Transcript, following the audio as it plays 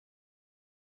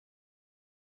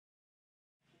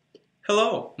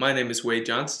Hello, my name is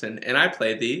Johnston, and I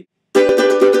play the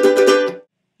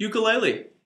ukulele.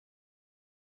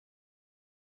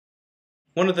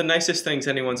 One of the nicest things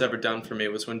anyone's ever done for me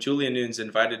was when Julia Nunes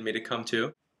invited me to come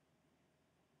to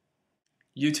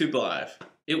YouTube Live.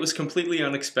 It was completely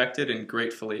unexpected and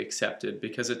gratefully accepted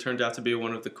because it turned out to be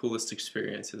one of the coolest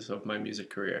experiences of my music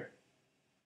career.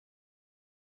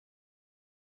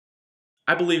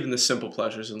 I believe in the simple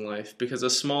pleasures in life because a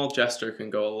small gesture can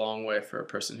go a long way for a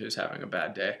person who's having a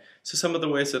bad day. So some of the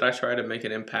ways that I try to make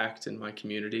an impact in my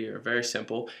community are very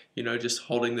simple. Just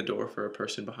holding the door for a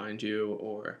person behind you,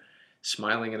 or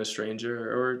smiling at a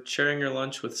stranger, or sharing your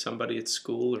lunch with somebody at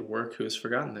school or work who has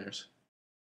forgotten theirs.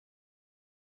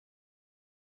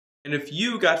 And if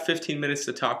you got 15 minutes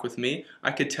to talk with me, I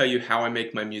could tell you how I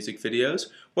make my music videos,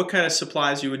 what kind of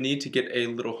supplies you would need to get a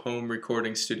little home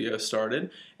recording studio started,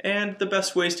 and the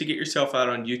best ways to get yourself out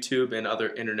on YouTube and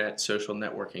other internet social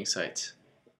networking sites.